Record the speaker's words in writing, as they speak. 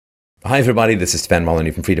Hi everybody, this is Sven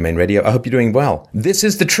Molyneux from Free Domain Radio. I hope you're doing well. This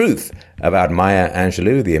is the truth about Maya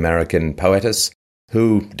Angelou, the American poetess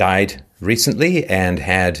who died recently and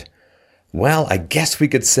had, well, I guess we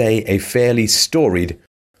could say a fairly storied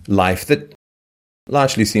life that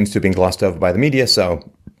largely seems to have been glossed over by the media,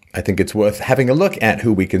 so I think it's worth having a look at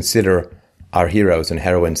who we consider our heroes and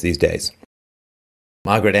heroines these days.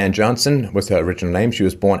 Margaret Ann Johnson was her original name. She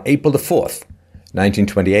was born April the 4th,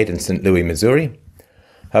 1928 in St. Louis, Missouri.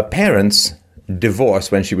 Her parents divorced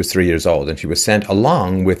when she was 3 years old, and she was sent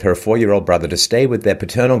along with her 4-year-old brother to stay with their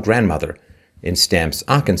paternal grandmother in Stamps,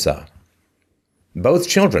 Arkansas. Both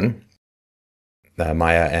children,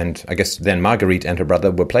 Maya and I guess then Marguerite and her brother,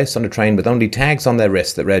 were placed on a train with only tags on their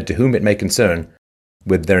wrists that read, "To whom it may concern,"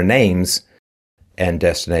 with their names and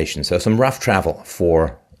destination. So some rough travel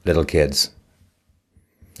for little kids.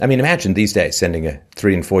 I mean, imagine these days sending a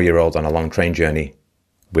 3- and 4-year-old on a long train journey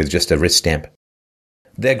with just a wrist stamp.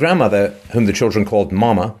 Their grandmother, whom the children called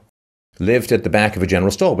Mama, lived at the back of a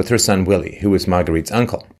general store with her son Willie, who was Marguerite's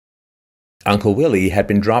uncle. Uncle Willie had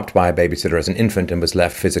been dropped by a babysitter as an infant and was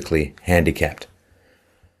left physically handicapped.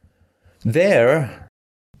 There,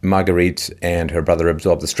 Marguerite and her brother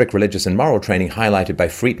absorbed the strict religious and moral training highlighted by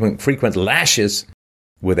frequent lashes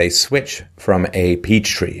with a switch from a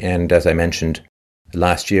peach tree. And as I mentioned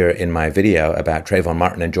last year in my video about Trayvon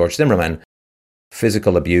Martin and George Zimmerman,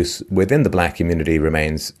 physical abuse within the black community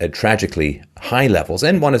remains at tragically high levels,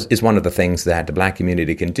 and is one of the things that the black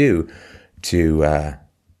community can do to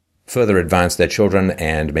further advance their children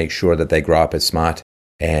and make sure that they grow up as smart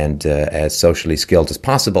and as socially skilled as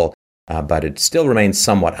possible. But it still remains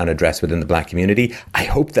somewhat unaddressed within the black community. I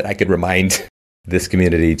hope that I could remind this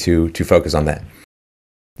community to focus on that.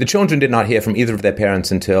 The children did not hear from either of their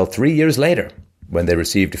parents until 3 years later, when they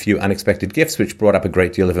received a few unexpected gifts which brought up a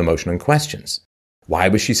great deal of emotion and questions. Why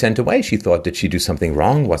was she sent away? She thought, did she do something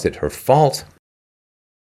wrong? Was it her fault?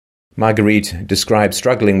 Marguerite described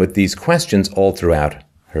struggling with these questions all throughout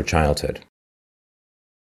her childhood.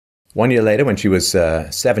 1 year later, when she was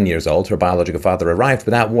 7 years old, her biological father arrived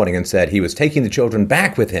without warning and said he was taking the children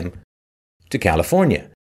back with him to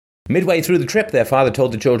California. Midway through the trip, their father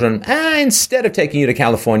told the children, instead of taking you to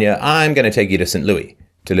California, I'm going to take you to St. Louis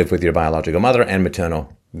to live with your biological mother and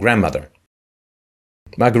maternal grandmother.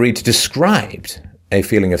 Marguerite described a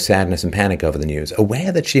feeling of sadness and panic over the news,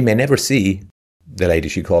 aware that she may never see the lady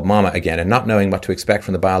she called Mama again, and not knowing what to expect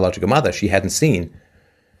from the biological mother she hadn't seen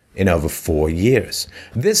in over 4 years.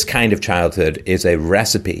 This kind of childhood is a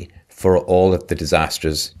recipe for all of the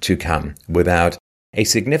disasters to come. Without a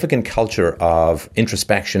significant culture of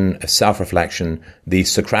introspection, self-reflection, the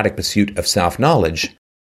Socratic pursuit of self-knowledge,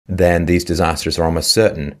 then these disasters are almost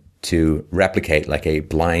certain to replicate like a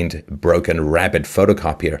blind, broken, rabid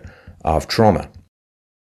photocopier of trauma.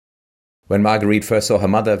 When Marguerite first saw her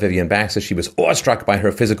mother, Vivian Baxter, she was awestruck by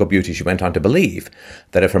her physical beauty. She went on to believe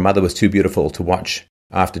that if her mother was too beautiful to watch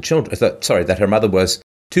after children, that her mother was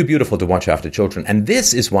too beautiful to watch after children, and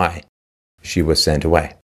this is why she was sent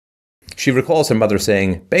away. She recalls her mother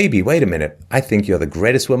saying, "Baby, wait a minute, I think you're the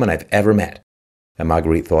greatest woman I've ever met." And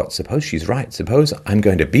Marguerite thought, suppose she's right, suppose I'm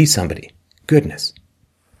going to be somebody. Goodness.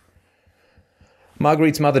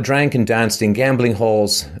 Marguerite's mother drank and danced in gambling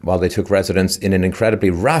halls while they took residence in an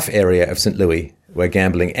incredibly rough area of St. Louis, where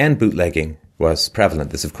gambling and bootlegging was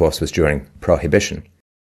prevalent. This, of course, was during Prohibition.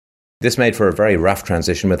 This made for a very rough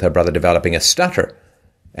transition, with her brother developing a stutter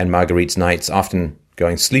and Marguerite's nights often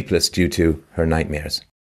going sleepless due to her nightmares.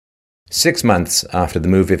 6 months after the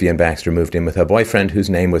move, Vivian Baxter moved in with her boyfriend, whose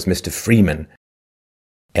name was Mr. Freeman,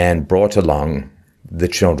 and brought along the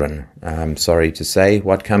children. I'm sorry to say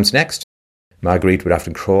what comes next. Marguerite would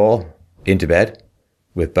often crawl into bed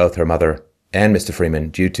with both her mother and Mr. Freeman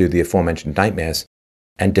due to the aforementioned nightmares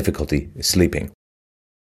and difficulty sleeping.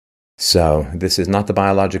 So this is not the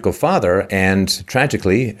biological father, and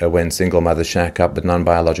tragically, when single mothers shack up with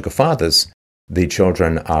non-biological fathers, the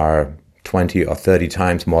children are 20 or 30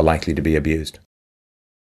 times more likely to be abused.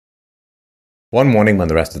 One morning, when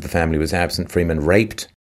the rest of the family was absent, Freeman raped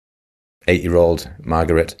 8-year-old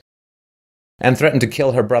Margaret and threatened to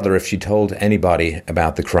kill her brother if she told anybody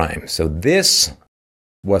about the crime. So this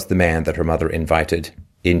was the man that her mother invited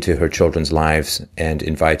into her children's lives and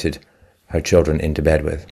invited her children into bed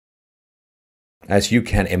with. As you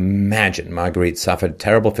can imagine, Marguerite suffered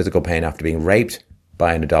terrible physical pain after being raped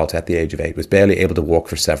by an adult at the age of 8, was barely able to walk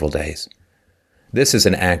for several days. This is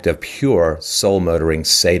an act of pure soul-murdering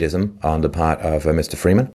sadism on the part of Mr.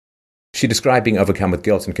 Freeman. She described being overcome with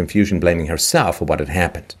guilt and confusion, blaming herself for what had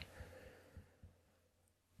happened.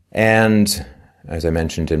 And, as I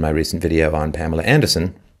mentioned in my recent video on Pamela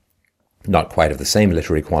Anderson, not quite of the same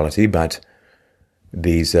literary quality, but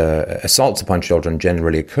these assaults upon children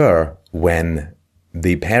generally occur when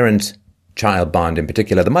the parent-child bond, in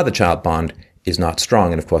particular the mother-child bond, is not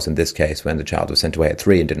strong. And of course, in this case, when the child was sent away at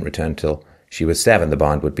 3 and didn't return till she was 7, the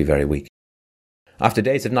bond would be very weak. After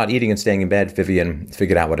days of not eating and staying in bed, Vivian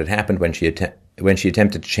figured out what had happened when she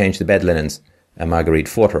attempted to change the bed linens, and Marguerite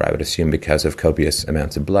fought her, I would assume because of copious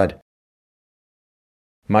amounts of blood.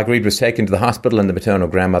 Marguerite was taken to the hospital, and the maternal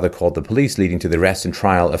grandmother called the police, leading to the arrest and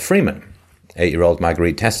trial of Freeman. 8-year-old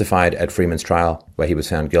Marguerite testified at Freeman's trial, where he was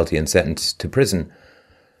found guilty and sentenced to prison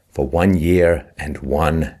for 1 year and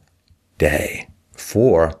 1 day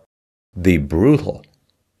for the brutal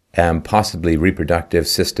and possibly reproductive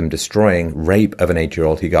system destroying rape of an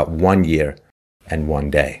 8-year-old. He got 1 year and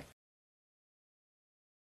 1 day.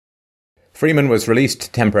 Freeman was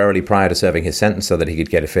released temporarily prior to serving his sentence so that he could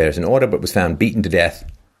get affairs in order, but was found beaten to death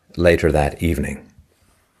later that evening.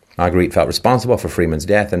 Marguerite felt responsible for Freeman's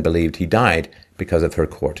death and believed he died because of her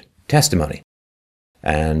court testimony.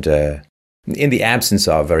 And in the absence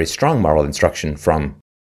of very strong moral instruction from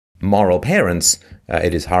moral parents,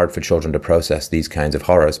 it is hard for children to process these kinds of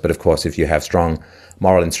horrors. But of course, if you have strong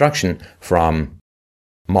moral instruction from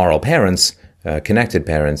moral parents, connected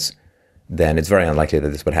parents, then it's very unlikely that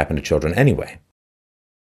this would happen to children anyway.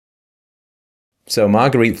 So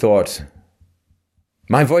Marguerite thought,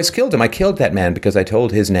 my voice killed him. I killed that man because I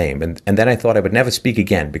told his name. And then I thought I would never speak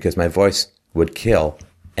again because my voice would kill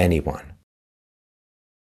anyone.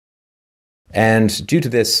 And due to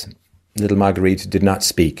this, little Marguerite did not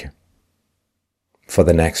speak for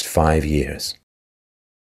the next 5 years.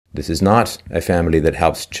 This is not a family that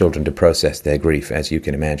helps children to process their grief, as you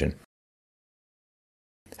can imagine.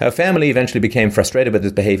 Her family eventually became frustrated with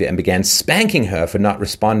this behavior and began spanking her for not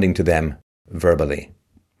responding to them verbally.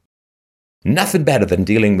 Nothing better than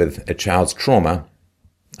dealing with a child's trauma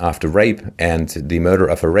after rape and the murder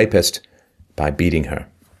of her rapist by beating her.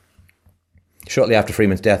 Shortly after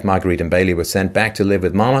Freeman's death, Marguerite and Bailey were sent back to live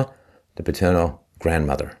with Mama, the paternal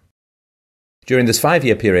grandmother. During this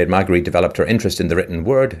 5-year period, Marguerite developed her interest in the written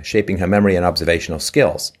word, shaping her memory and observational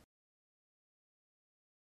skills.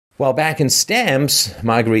 While back in Stamps,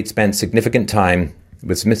 Marguerite spent significant time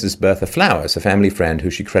with Mrs. Bertha Flowers, a family friend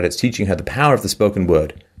who she credits teaching her the power of the spoken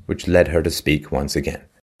word, which led her to speak once again.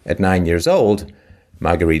 At 9 years old,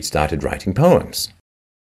 Marguerite started writing poems.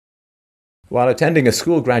 While attending a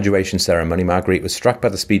school graduation ceremony, Marguerite was struck by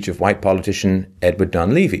the speech of white politician Edward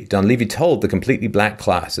Dunleavy. Dunleavy told the completely black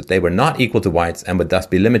class that they were not equal to whites and would thus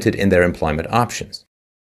be limited in their employment options.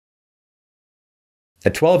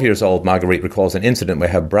 At 12 years old, Marguerite recalls an incident where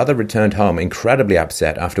her brother returned home incredibly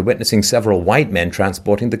upset after witnessing several white men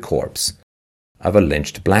transporting the corpse of a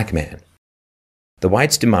lynched black man. The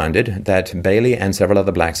whites demanded that Bailey and several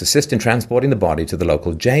other blacks assist in transporting the body to the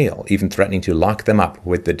local jail, even threatening to lock them up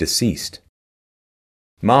with the deceased.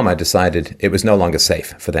 Mama decided it was no longer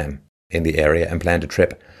safe for them in the area and planned a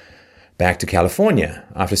trip back to California.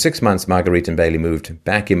 After 6 months, Marguerite and Bailey moved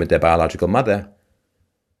back in with their biological mother,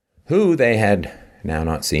 who they had now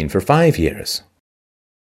not seen for 5 years.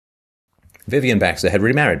 Vivian Baxter had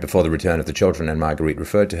remarried before the return of the children, and Marguerite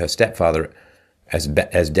referred to her stepfather as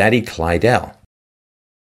Daddy Clydell.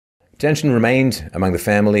 Tension remained among the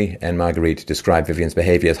family, and Marguerite described Vivian's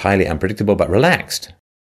behavior as highly unpredictable but relaxed.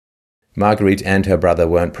 Marguerite and her brother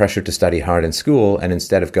weren't pressured to study hard in school, and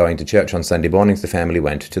instead of going to church on Sunday mornings, the family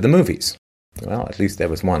went to the movies. Well, at least there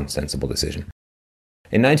was one sensible decision.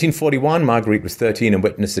 In 1941, Marguerite was 13 and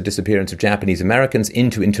witnessed the disappearance of Japanese Americans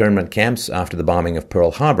into internment camps after the bombing of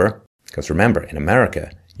Pearl Harbor, because remember, in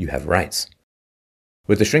America, you have rights.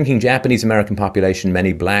 With the shrinking Japanese American population,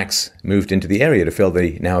 many blacks moved into the area to fill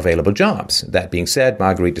the now available jobs. That being said,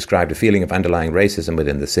 Marguerite described a feeling of underlying racism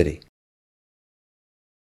within the city.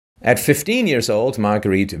 At 15 years old,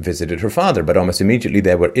 Marguerite visited her father, but almost immediately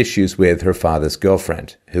there were issues with her father's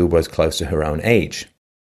girlfriend, who was close to her own age.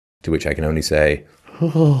 To which I can only say,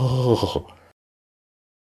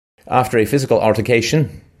 After a physical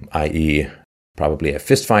altercation, i.e. probably a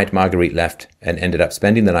fistfight, Marguerite left and ended up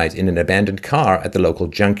spending the night in an abandoned car at the local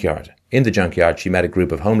junkyard. In the junkyard, she met a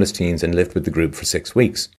group of homeless teens and lived with the group for 6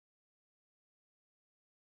 weeks.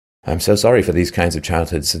 I'm so sorry for these kinds of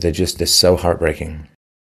childhoods. They're so heartbreaking.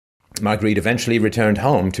 Marguerite eventually returned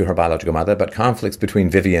home to her biological mother, but conflicts between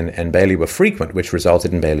Vivian and Bailey were frequent, which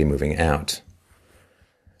resulted in Bailey moving out.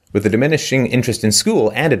 With a diminishing interest in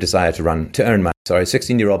school and a desire to earn money,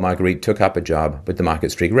 16-year-old Marguerite took up a job with the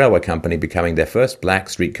Market Street Railway Company, becoming their first black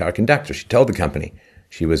streetcar conductor. She told the company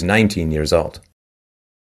she was 19 years old.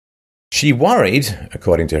 She worried,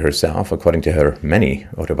 according to herself, according to her many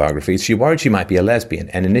autobiographies, she worried she might be a lesbian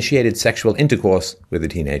and initiated sexual intercourse with a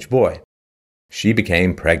teenage boy. She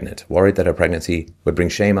became pregnant. Worried that her pregnancy would bring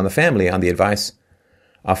shame on the family, on the advice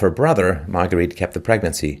of her brother, Marguerite kept the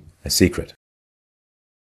pregnancy a secret.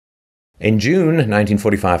 In June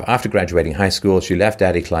 1945, after graduating high school, she left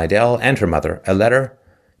Daddy Clydell and her mother a letter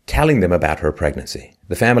telling them about her pregnancy.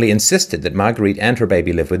 The family insisted that Marguerite and her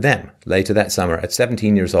baby live with them. Later that summer, at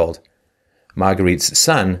 17 years old, Marguerite's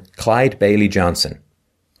son, Clyde Bailey Johnson,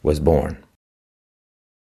 was born.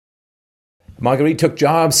 Marguerite took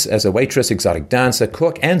jobs as a waitress, exotic dancer,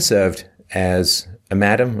 cook, and served as a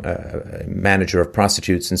manager of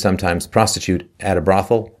prostitutes and sometimes prostitute at a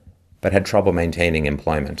brothel, but had trouble maintaining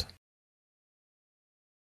employment.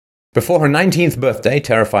 Before her 19th birthday,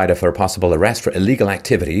 terrified of her possible arrest for illegal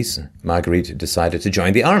activities, Marguerite decided to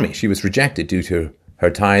join the army. She was rejected due to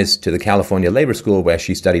her ties to the California Labor School, where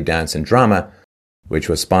she studied dance and drama, which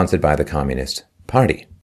was sponsored by the Communist Party.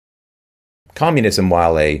 Communism,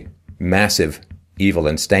 while a massive evil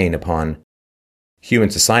and stain upon human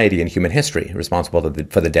society and human history, responsible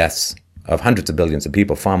for the deaths of hundreds of billions of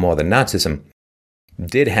people, far more than Nazism,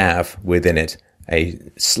 did have within it a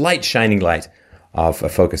slight shining light of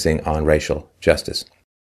focusing on racial justice.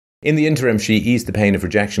 In the interim, she eased the pain of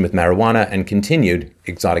rejection with marijuana and continued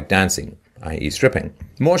exotic dancing, i.e. stripping.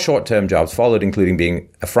 More short-term jobs followed, including being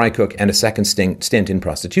a fry cook and a second stint in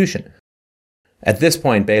prostitution. At this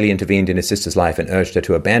point, Bailey intervened in his sister's life and urged her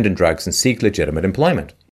to abandon drugs and seek legitimate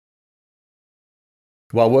employment.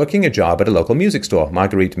 While working a job at a local music store,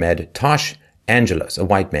 Marguerite met Tosh Angelou, a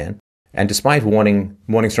white man, and despite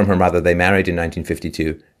warnings from her mother, they married in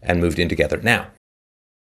 1952 and moved in together. Now,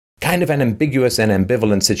 kind of an ambiguous and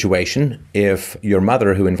ambivalent situation if your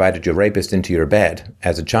mother, who invited your rapist into your bed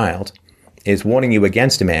as a child, is warning you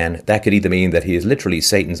against a man. That could either mean that he is literally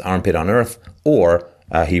Satan's armpit on earth, or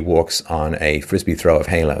he walks on a frisbee throw of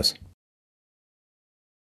halos.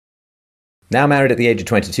 Now married at the age of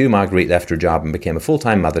 22, Marguerite left her job and became a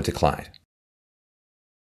full-time mother to Clyde.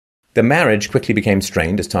 The marriage quickly became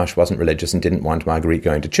strained as Tosh wasn't religious and didn't want Marguerite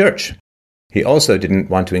going to church. He also didn't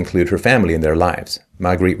want to include her family in their lives.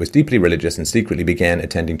 Marguerite was deeply religious and secretly began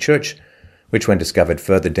attending church, which, when discovered,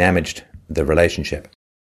 further damaged the relationship.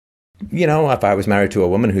 You know, if I was married to a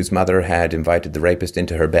woman whose mother had invited the rapist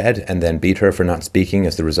into her bed and then beat her for not speaking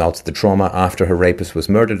as the result of the trauma after her rapist was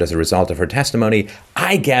murdered as a result of her testimony,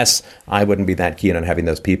 I guess I wouldn't be that keen on having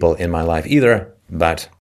those people in my life either, but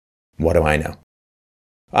what do I know?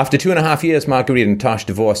 After 2.5 years, Marguerite and Tosh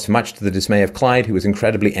divorced, much to the dismay of Clyde, who was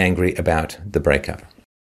incredibly angry about the breakup.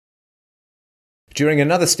 During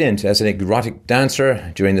another stint as an erotic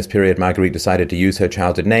dancer, during this period, Marguerite decided to use her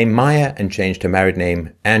childhood name, Maya, and changed her married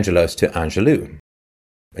name, Angelou, to Angelou.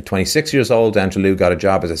 At 26 years old, Angelou got a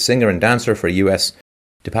job as a singer and dancer for a U.S.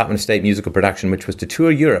 Department of State musical production, which was to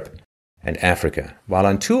tour Europe and Africa. While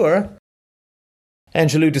on tour,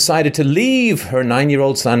 Angelou decided to leave her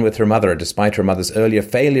 9-year-old son with her mother, despite her mother's earlier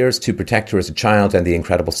failures to protect her as a child and the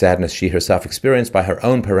incredible sadness she herself experienced by her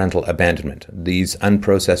own parental abandonment. These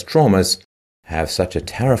unprocessed traumas have such a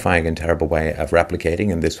terrifying and terrible way of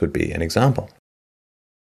replicating, and this would be an example.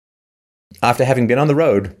 After having been on the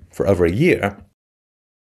road for over a year,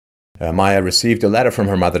 Maya received a letter from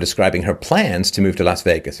her mother describing her plans to move to Las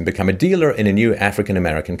Vegas and become a dealer in a new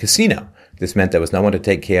African-American casino. This meant there was no one to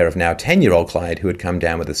take care of now 10-year-old Clyde, who had come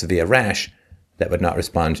down with a severe rash that would not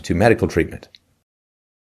respond to medical treatment.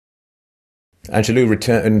 Angelou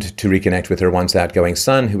returned to reconnect with her once outgoing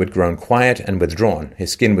son, who had grown quiet and withdrawn.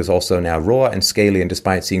 His skin was also now raw and scaly, and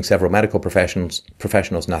despite seeing several medical professionals,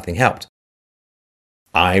 nothing helped.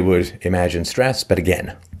 I would imagine stress, but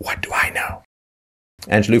again, what do I know?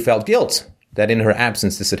 Angelou felt guilt that in her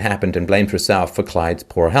absence this had happened and blamed herself for Clyde's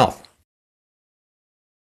poor health.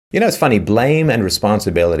 You know, it's funny, blame and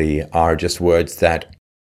responsibility are just words that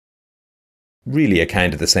really are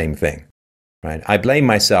kind of the same thing, right? I blame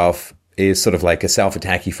myself is sort of like a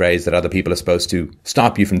self-attacky phrase that other people are supposed to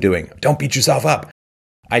stop you from doing. Don't beat yourself up.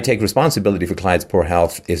 I take responsibility for Clyde's poor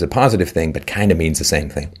health is a positive thing, but kind of means the same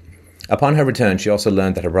thing. Upon her return, she also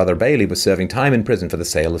learned that her brother Bailey was serving time in prison for the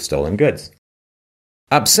sale of stolen goods.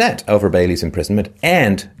 Upset over Bailey's imprisonment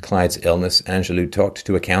and Clyde's illness, Angelou talked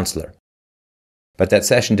to a counselor. But that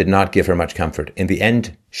session did not give her much comfort. In the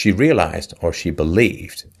end, she realized, or she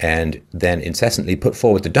believed, and then incessantly put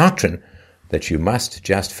forward the doctrine that you must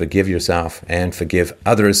just forgive yourself and forgive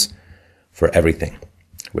others for everything,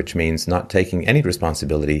 which means not taking any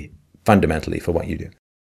responsibility fundamentally for what you do.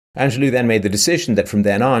 Angelou then made the decision that from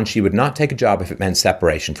then on she would not take a job if it meant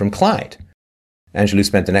separation from Clyde. Angelou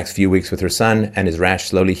spent the next few weeks with her son, and his rash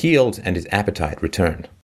slowly healed and his appetite returned.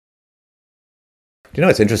 Do you know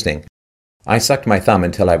what's interesting? I sucked my thumb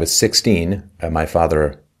until I was 16. My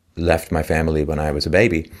father left my family when I was a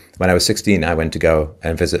baby. When I was 16, I went to go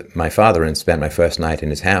and visit my father and spent my first night in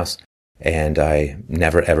his house. And I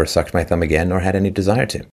never, ever sucked my thumb again, nor had any desire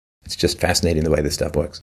to. It's just fascinating the way this stuff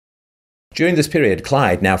works. During this period,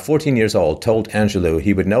 Clyde, now 14 years old, told Angelou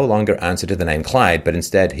he would no longer answer to the name Clyde, but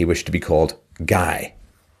instead he wished to be called Guy.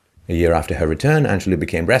 A year after her return, Angelou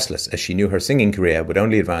became restless, as she knew her singing career would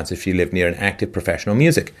only advance if she lived near an active professional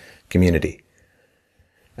music community.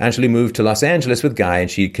 Angelou moved to Los Angeles with Guy, and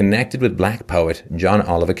she connected with black poet John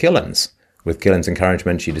Oliver Killens. With Killens'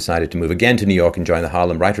 encouragement, she decided to move again to New York and join the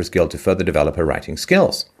Harlem Writers Guild to further develop her writing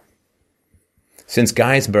skills. Since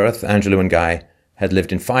Guy's birth, Angelou and Guy had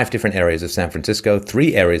lived in 5 different areas of San Francisco,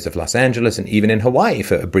 3 areas of Los Angeles, and even in Hawaii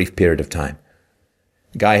for a brief period of time.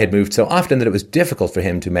 Guy had moved so often that it was difficult for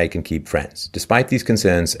him to make and keep friends. Despite these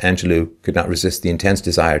concerns, Angelou could not resist the intense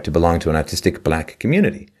desire to belong to an artistic black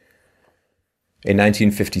community. In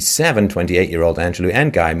 1957, 28-year-old Angelou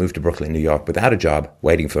and Guy moved to Brooklyn, New York, without a job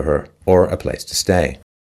waiting for her or a place to stay.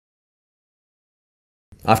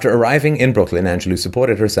 After arriving in Brooklyn, Angelou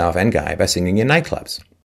supported herself and Guy by singing in nightclubs,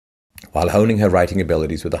 while honing her writing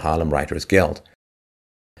abilities with the Harlem Writers Guild.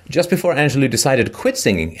 Just before Angelou decided to quit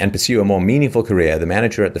singing and pursue a more meaningful career, the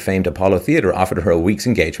manager at the famed Apollo Theater offered her a week's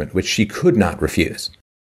engagement, which she could not refuse.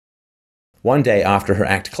 One day after her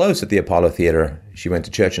act closed at the Apollo Theater, she went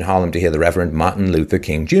to church in Harlem to hear the Reverend Martin Luther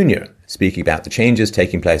King Jr. speaking about the changes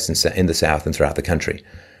taking place in the South and throughout the country.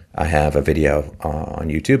 I have a video on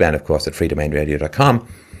YouTube and, of course, at freedomainradio.com,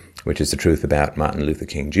 which is the truth about Martin Luther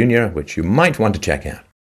King Jr., which you might want to check out.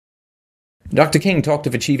 Dr. King talked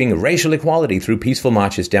of achieving racial equality through peaceful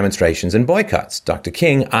marches, demonstrations, and boycotts. Dr.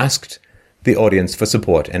 King asked the audience for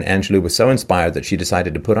support, and Angelou was so inspired that she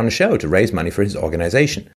decided to put on a show to raise money for his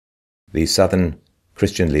organization, the Southern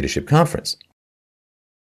Christian Leadership Conference.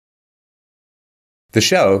 The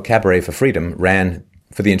show, Cabaret for Freedom, ran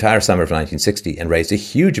for the entire summer of 1960 and raised a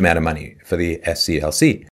huge amount of money for the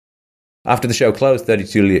SCLC. After the show closed,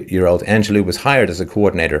 32-year-old Angelou was hired as a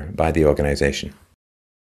coordinator by the organization.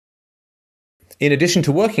 In addition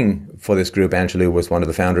to working for this group, Angelou was one of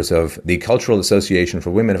the founders of the Cultural Association for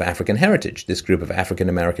Women of African Heritage. This group of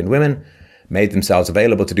African-American women made themselves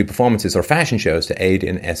available to do performances or fashion shows to aid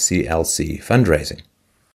in SCLC fundraising.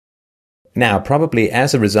 Now, probably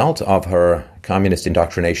as a result of her communist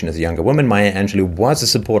indoctrination as a younger woman, Maya Angelou was a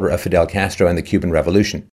supporter of Fidel Castro and the Cuban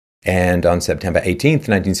Revolution. And on September 18,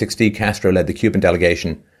 1960, Castro led the Cuban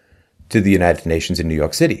delegation to the United Nations in New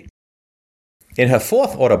York City. In her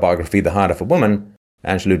 4th autobiography, The Heart of a Woman,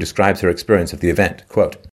 Angelou describes her experience of the event.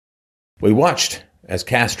 Quote, "We watched as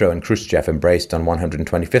Castro and Khrushchev embraced on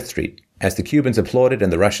 125th Street, as the Cubans applauded and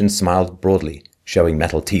the Russians smiled broadly, showing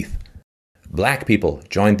metal teeth. Black people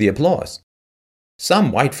joined the applause.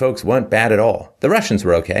 Some white folks weren't bad at all. The Russians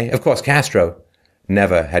were okay. Of course, Castro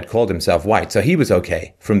never had called himself white, so he was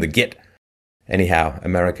okay from the get. Anyhow,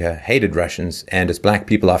 America hated Russians, and as black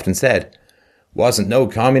people often said, wasn't no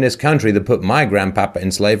communist country that put my grandpapa in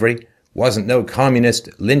slavery. Wasn't no communist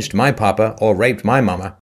lynched my papa or raped my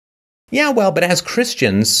mama. Yeah, well, but as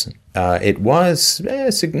Christians, it was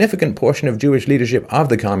a significant portion of Jewish leadership of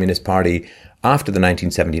the Communist Party after the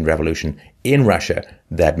 1917 revolution in Russia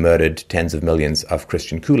that murdered tens of millions of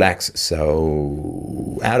Christian kulaks.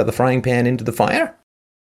 So, out of the frying pan into the fire?"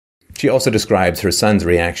 She also describes her son's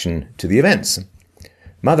reaction to the events.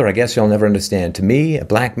 "Mother, I guess you'll never understand. To me, a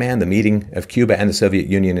black man, the meeting of Cuba and the Soviet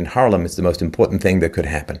Union in Harlem is the most important thing that could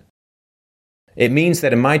happen. It means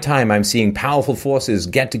that in my time, I'm seeing powerful forces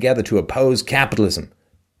get together to oppose capitalism.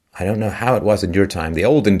 I don't know how it was in your time, the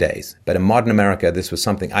olden days, but in modern America, this was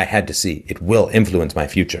something I had to see. It will influence my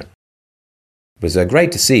future." It was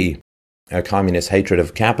great to see a communist hatred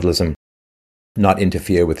of capitalism not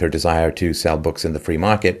interfere with her desire to sell books in the free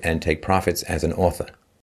market and take profits as an author.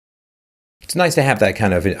 It's nice to have that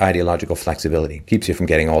kind of ideological flexibility. Keeps you from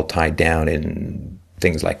getting all tied down in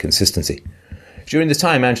things like consistency. During this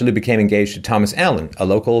time, Angelou became engaged to Thomas Allen, a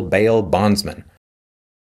local bail bondsman.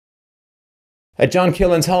 At John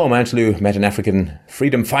Killen's home, Angelou met an African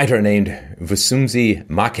freedom fighter named Vusumuzi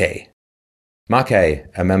Mackay. Mackay,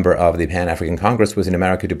 a member of the Pan-African Congress, was in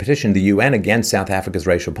America to petition the UN against South Africa's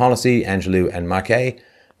racial policy. Angelou and Mackay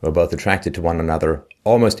were both attracted to one another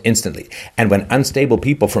almost instantly. And when unstable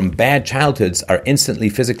people from bad childhoods are instantly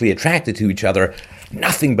physically attracted to each other,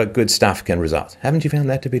 nothing but good stuff can result. Haven't you found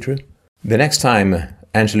that to be true? The next time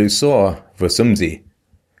Angelou saw Vusumuzi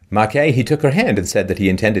Mackay, he took her hand and said that he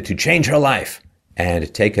intended to change her life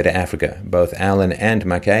and take her to Africa. Both Allen and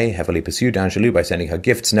Mackay heavily pursued Angelou by sending her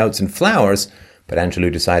gifts, notes, and flowers, but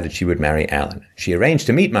Angelou decided she would marry Allen. She arranged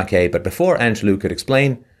to meet Mackay, but before Angelou could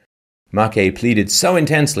explain, Mackay pleaded so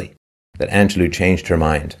intensely that Angelou changed her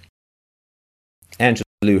mind.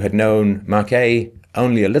 Angelou had known Marquet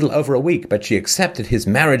only a little over a week, but she accepted his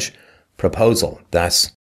marriage proposal,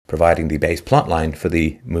 thus providing the base plotline for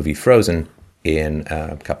the movie Frozen in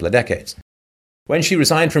a couple of decades. When she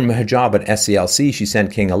resigned from her job at SCLC, she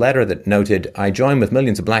sent King a letter that noted, "I join with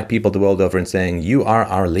millions of black people the world over in saying, you are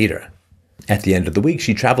our leader." At the end of the week,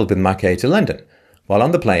 she traveled with Marquet to London. While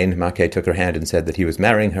on the plane, Marquet took her hand and said that he was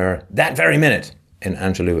marrying her that very minute, and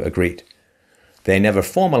Angelou agreed. They never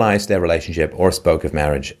formalized their relationship or spoke of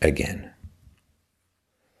marriage again.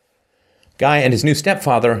 Guy and his new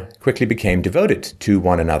stepfather quickly became devoted to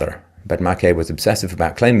one another, but Marquet was obsessive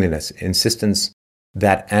about cleanliness, insistence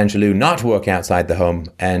that Angelou not work outside the home,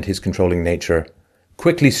 and his controlling nature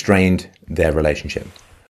quickly strained their relationship.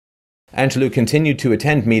 Angelou continued to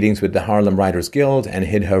attend meetings with the Harlem Writers Guild and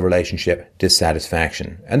hid her relationship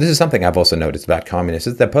dissatisfaction. And this is something I've also noticed about communists,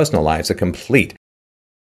 is their personal lives are complete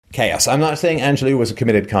chaos. I'm not saying Angelou was a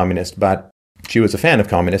committed communist, but she was a fan of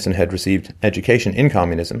communists and had received education in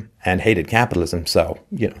communism and hated capitalism. So,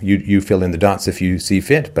 you fill in the dots if you see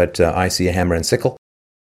fit, but I see a hammer and sickle.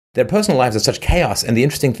 Their personal lives are such chaos, and the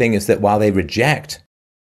interesting thing is that while they reject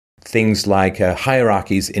things like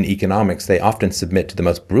hierarchies in economics, they often submit to the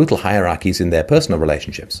most brutal hierarchies in their personal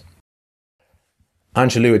relationships.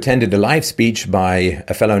 Angelou attended a live speech by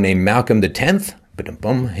a fellow named Malcolm X.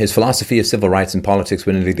 His philosophy of civil rights and politics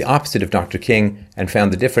were nearly the opposite of Dr. King, and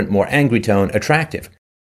found the different, more angry tone attractive,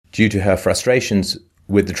 due to her frustrations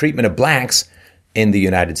with the treatment of blacks in the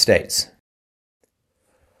United States.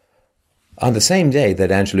 On the same day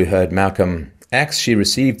that Angelou heard Malcolm X, she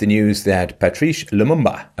received the news that Patrice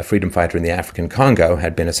Lumumba, a freedom fighter in the African Congo,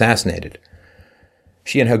 had been assassinated.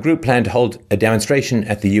 She and her group planned to hold a demonstration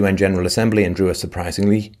at the UN General Assembly and drew a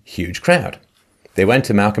surprisingly huge crowd. They went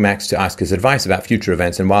to Malcolm X to ask his advice about future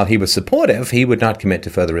events, and while he was supportive, he would not commit to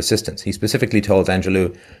further assistance. He specifically told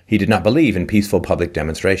Angelou he did not believe in peaceful public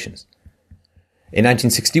demonstrations. In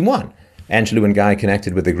 1961, Angelou and Guy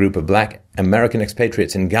connected with a group of black American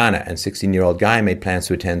expatriates in Ghana, and 16-year-old Guy made plans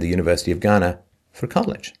to attend the University of Ghana for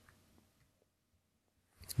college.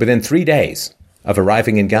 Within 3 days of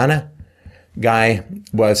arriving in Ghana, Guy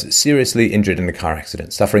was seriously injured in a car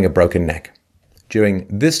accident, suffering a broken neck. During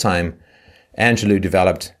this time, Angelou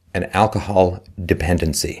developed an alcohol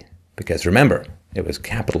dependency, because remember, it was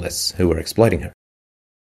capitalists who were exploiting her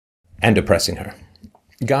and oppressing her.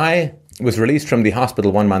 Guy was released from the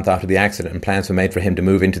hospital 1 month after the accident, and plans were made for him to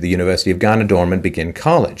move into the University of Ghana dorm and begin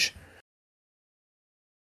college.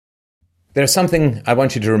 There's something I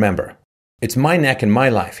want you to remember. It's my neck and my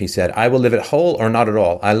life, he said. I will live it whole or not at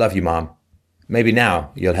all. I love you, Mom. Maybe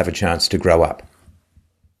now you'll have a chance to grow up.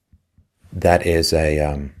 That is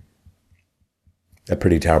a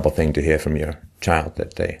pretty terrible thing to hear from your child,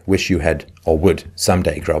 that they wish you had or would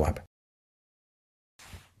someday grow up.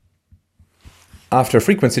 After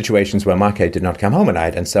frequent situations where Marquet did not come home at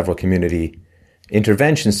night and several community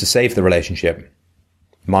interventions to save the relationship,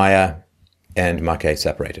 Maya and Marquet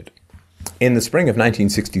separated. In the spring of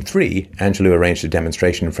 1963, Angelou arranged a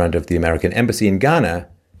demonstration in front of the American Embassy in Ghana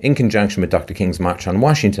in conjunction with Dr. King's March on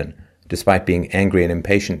Washington, despite being angry and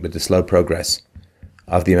impatient with the slow progress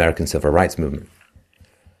of the American Civil Rights Movement.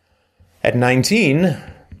 At 19,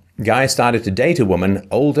 Guy started to date a woman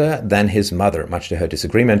older than his mother, much to her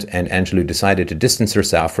disagreement, and Angelou decided to distance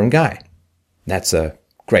herself from Guy. That's a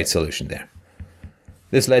great solution there.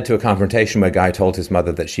 This led to a confrontation where Guy told his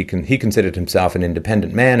mother that he considered himself an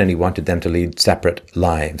independent man and he wanted them to lead separate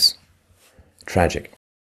lives. Tragic.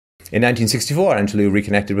 In 1964, Angelou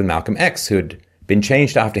reconnected with Malcolm X, who had been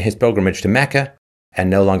changed after his pilgrimage to Mecca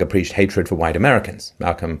and no longer preached hatred for white Americans.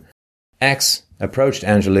 Malcolm X approached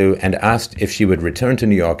Angelou and asked if she would return to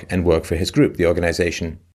New York and work for his group, the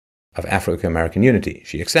Organization of African American Unity.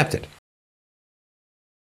 She accepted.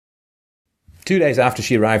 2 days after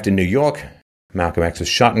she arrived in New York, Malcolm X was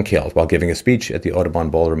shot and killed while giving a speech at the Audubon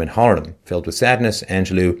Ballroom in Harlem. Filled with sadness,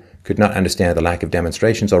 Angelou could not understand the lack of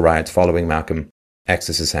demonstrations or riots following Malcolm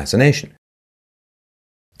X's assassination.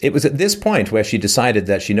 It was at this point where she decided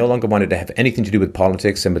that she no longer wanted to have anything to do with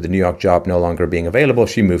politics, and with the New York job no longer being available,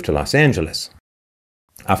 she moved to Los Angeles.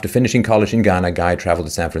 After finishing college in Ghana, Guy traveled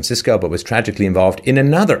to San Francisco but was tragically involved in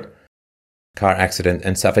another car accident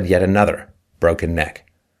and suffered yet another broken neck.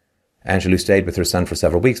 Angelou stayed with her son for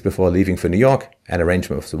several weeks before leaving for New York, and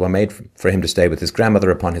arrangements were made for him to stay with his grandmother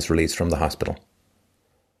upon his release from the hospital.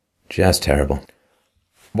 Just terrible.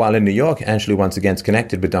 While in New York, Angelou once again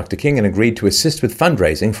connected with Dr. King and agreed to assist with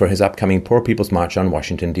fundraising for his upcoming Poor People's March on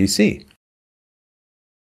Washington, D.C.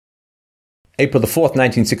 April the 4th,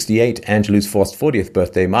 1968, Angelou's 40th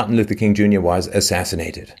birthday, Martin Luther King Jr. was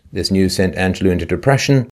assassinated. This news sent Angelou into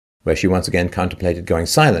depression where she once again contemplated going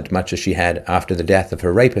silent, much as she had after the death of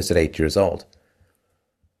her rapist at 8 years old.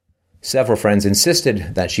 Several friends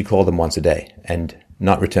insisted that she call them once a day and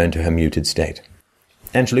not return to her muted state.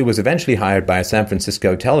 Angelou was eventually hired by a San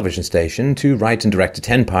Francisco television station to write and direct a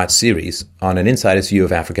 10-part series on an insider's view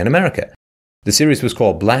of African America. The series was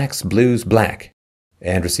called Blacks, Blues, Black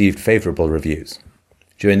and received favorable reviews.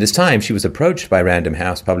 During this time, she was approached by Random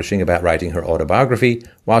House Publishing about writing her autobiography.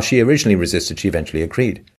 While she originally resisted, she eventually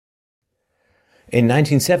agreed. In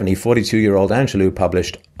 1970, 42-year-old Angelou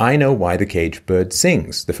published I Know Why the Caged Bird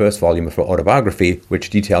Sings, the first volume of her autobiography, which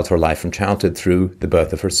details her life from childhood through the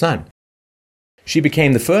birth of her son. She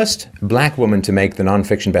became the first black woman to make the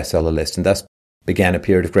nonfiction bestseller list and thus began a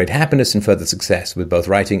period of great happiness and further success with both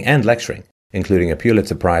writing and lecturing, including a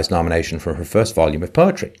Pulitzer Prize nomination for her first volume of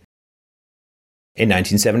poetry. In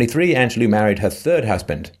 1973, Angelou married her third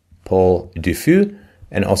husband, Paul Dufeu,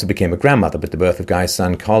 and also became a grandmother with the birth of Guy's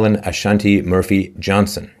son, Colin Ashanti Murphy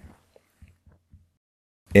Johnson.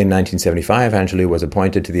 In 1975, Angelou was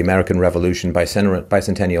appointed to the American Revolution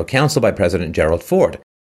Bicentennial Council by President Gerald Ford.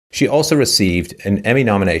 She also received an Emmy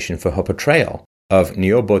nomination for her portrayal of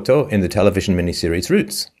Nyoboto in the television miniseries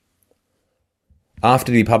Roots.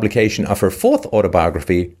 After the publication of her fourth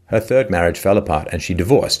autobiography, her third marriage fell apart and she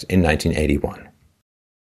divorced in 1981.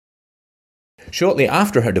 Shortly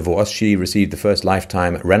after her divorce, she received the first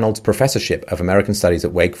lifetime Reynolds Professorship of American Studies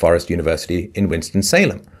at Wake Forest University in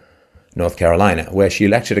Winston-Salem, North Carolina, where she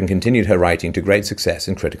lectured and continued her writing to great success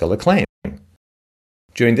and critical acclaim.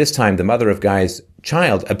 During this time, the mother of Guy's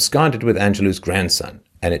child absconded with Angelou's grandson,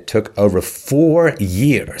 and it took over 4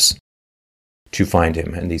 years to find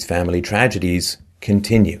him. And these family tragedies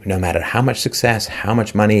continue. No matter how much success, how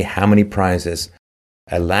much money, how many prizes,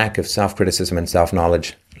 a lack of self-criticism and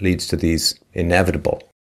self-knowledge leads to these inevitable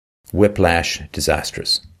whiplash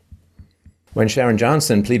disasters. When Sharon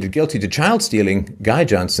Johnson pleaded guilty to child stealing, Guy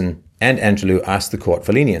Johnson and Angelou asked the court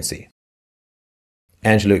for leniency.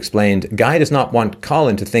 Angelou explained, Guy does not want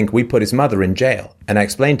Colin to think we put his mother in jail, and I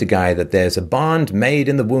explained to Guy that there's a bond made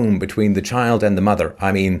in the womb between the child and the mother.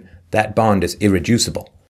 I mean, that bond is irreducible.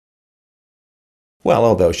 Well,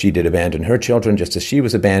 although she did abandon her children just as she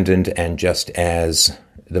was abandoned, and just as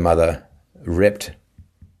the mother ripped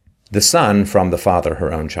the son from the father,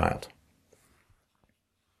 her own child.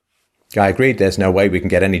 Guy agreed there's no way we can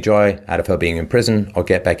get any joy out of her being in prison or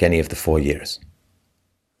get back any of the 4 years.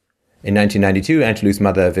 In 1992, Angelou's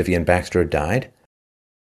mother, Vivian Baxter, died.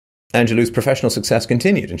 Angelou's professional success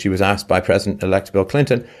continued, and she was asked by President-elect Bill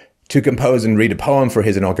Clinton to compose and read a poem for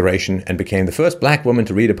his inauguration and became the first black woman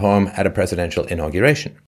to read a poem at a presidential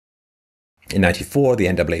inauguration. In 1994, the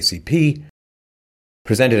NAACP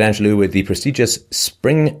presented Angelou with the prestigious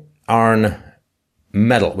Spingarn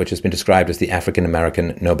Medal, which has been described as the African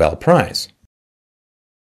American Nobel Prize.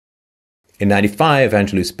 In 1995,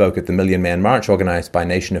 Angelou spoke at the Million Man March organized by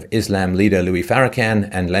Nation of Islam leader Louis Farrakhan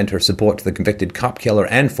and lent her support to the convicted cop killer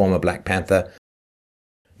and former Black Panther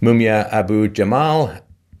Mumia Abu Jamal,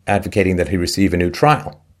 advocating that he receive a new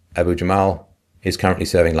trial. Abu Jamal is currently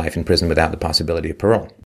serving life in prison without the possibility of parole.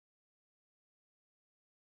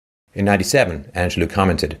 In 1997, Angelou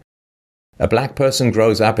commented, "A black person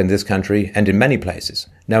grows up in this country and in many places,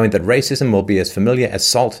 knowing that racism will be as familiar as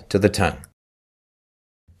salt to the tongue."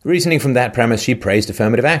 Reasoning from that premise, she praised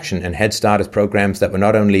affirmative action and Head Start as programs that were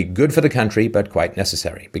not only good for the country, but quite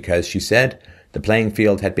necessary, because, she said, the playing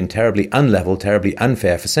field had been terribly unlevel, terribly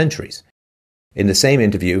unfair for centuries. In the same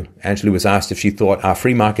interview, Angelou was asked if she thought our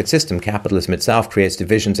free market system, capitalism itself, creates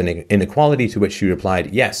divisions and inequality, to which she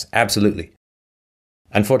replied, "Yes, absolutely.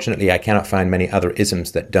 Unfortunately, I cannot find many other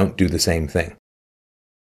isms that don't do the same thing."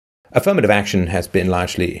 Affirmative action has been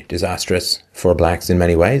largely disastrous for blacks in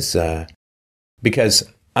many ways, because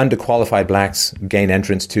underqualified blacks gain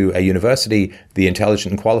entrance to a university, the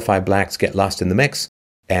intelligent and qualified blacks get lost in the mix,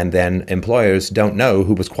 and then employers don't know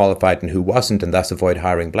who was qualified and who wasn't, and thus avoid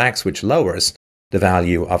hiring blacks, which lowers the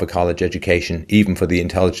value of a college education, even for the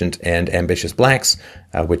intelligent and ambitious blacks,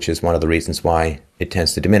 which is one of the reasons why it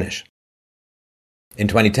tends to diminish. In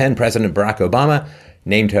 2010, President Barack Obama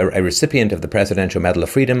named her a recipient of the Presidential Medal of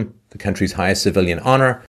Freedom, the country's highest civilian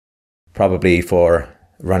honor, probably for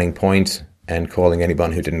running point and calling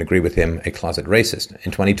anyone who didn't agree with him a closet racist.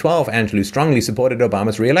 In 2012, Angelou strongly supported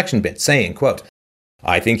Obama's re-election bid, saying, quote,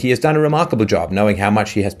 "I think he has done a remarkable job knowing how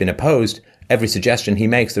much he has been opposed. Every suggestion he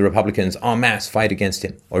makes, the Republicans en masse fight against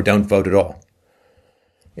him or don't vote at all."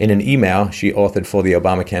 In an email she authored for the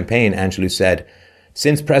Obama campaign, Angelou said,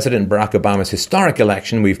 "Since President Barack Obama's historic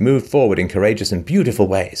election, we've moved forward in courageous and beautiful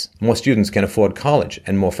ways. More students can afford college,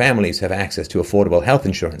 and more families have access to affordable health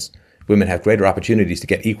insurance. Women have greater opportunities to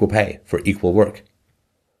get equal pay for equal work."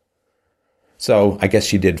 So I guess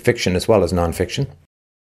she did fiction as well as nonfiction.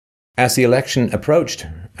 As the election approached,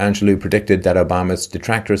 Angelou predicted that Obama's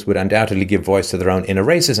detractors would undoubtedly give voice to their own inner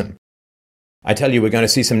racism. I tell you, we're going to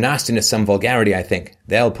see some nastiness, some vulgarity, I think.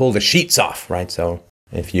 They'll pull the sheets off, right? So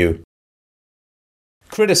if you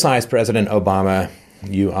criticize President Obama,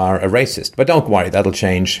 you are a racist. But don't worry, that'll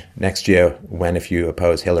change next year when, if you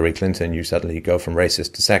oppose Hillary Clinton, you suddenly go from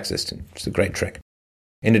racist to sexist. It's a great trick.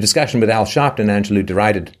 In a discussion with Al Sharpton, Angelou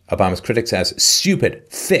derided Obama's critics as stupid,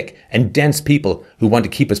 thick, and dense people who want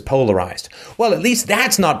to keep us polarized. Well, at least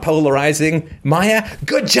that's not polarizing, Maya.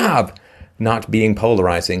 Good job not being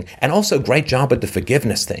polarizing. And also great job with the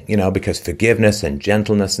forgiveness thing, because forgiveness and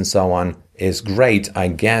gentleness and so on is great, I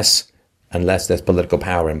guess, unless there's political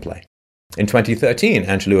power in play. In 2013,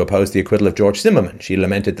 Angelou opposed the acquittal of George Zimmerman. She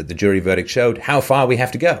lamented that the jury verdict showed how far we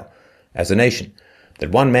have to go as a nation. That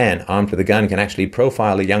one man armed with a gun can actually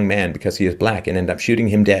profile a young man because he is black and end up shooting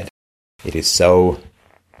him dead. It is so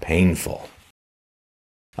painful.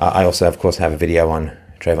 I also, of course, have a video on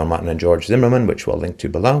Trayvon Martin and George Zimmerman, which we'll link to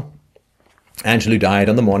below. Angelou died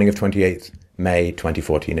on the morning of 28th May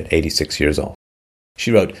 2014 at 86 years old.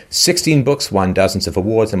 She wrote 16 books, won dozens of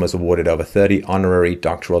awards, and was awarded over 30 honorary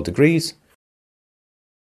doctoral degrees.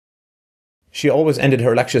 She always ended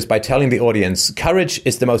her lectures by telling the audience, courage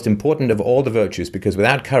is the most important of all the virtues, because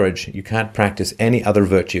without courage, you can't practice any other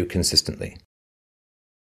virtue consistently.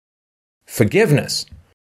 Forgiveness,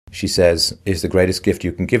 she says, is the greatest gift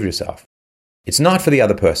you can give yourself. It's not for the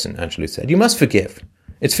other person, Angelou said. You must forgive.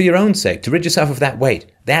 It's for your own sake, to rid yourself of that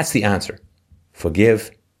weight. That's the answer.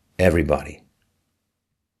 Forgive everybody.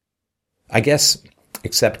 I guess,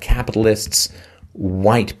 except capitalists,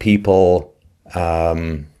 white people,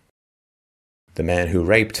 the man who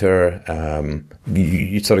raped her,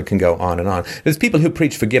 you sort of can go on and on. There's people who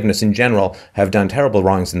preach forgiveness in general have done terrible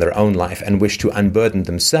wrongs in their own life and wish to unburden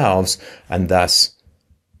themselves and thus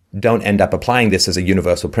don't end up applying this as a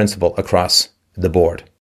universal principle across the board.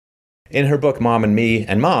 In her book, Mom and Me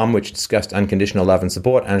and Mom, which discussed unconditional love and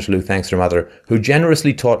support, Angelou thanks her mother, who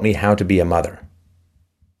generously taught me how to be a mother.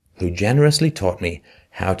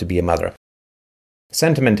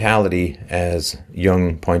 Sentimentality, as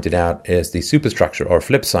Jung pointed out, is the superstructure or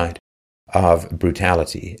flip side of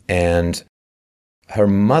brutality. And her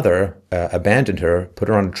mother abandoned her, put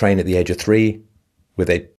her on a train at the age of 3 with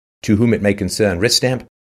a "to whom it may concern" wrist stamp,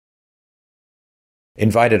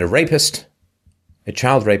 invited a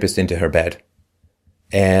child rapist into her bed,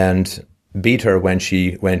 and beat her when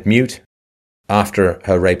she went mute after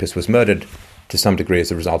her rapist was murdered to some degree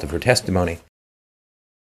as a result of her testimony.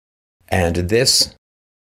 And this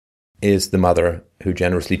is the mother who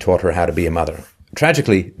generously taught her how to be a mother.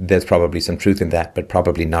 Tragically, there's probably some truth in that, but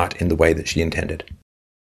probably not in the way that she intended.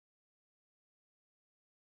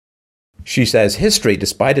 She says, history,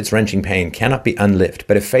 despite its wrenching pain, cannot be unlived,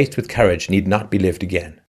 but if faced with courage, need not be lived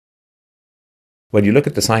again. When you look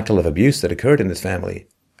at the cycle of abuse that occurred in this family,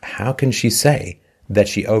 how can she say that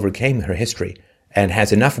she overcame her history and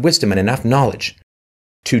has enough wisdom and enough knowledge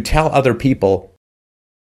to tell other people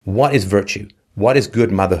what is virtue, what is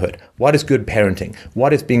good motherhood, what is good parenting,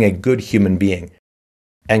 what is being a good human being?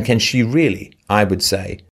 And can she really, I would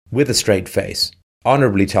say, with a straight face,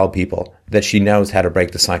 honorably tell people that she knows how to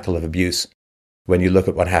break the cycle of abuse when you look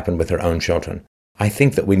at what happened with her own children? I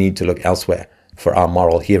think that we need to look elsewhere for our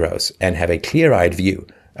moral heroes and have a clear-eyed view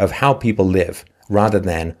of how people live rather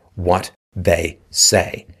than what they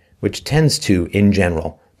say, which tends to, in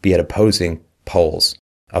general, be at opposing poles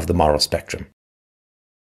of the moral spectrum.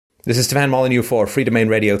 This is Stefan Molyneux for Free Domain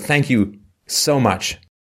Radio. Thank you so much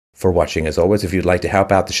for watching. As always, if you'd like to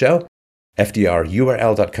help out the show,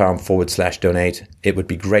 fdrurl.com/donate. It would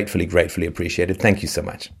be gratefully, gratefully appreciated. Thank you so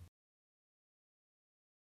much.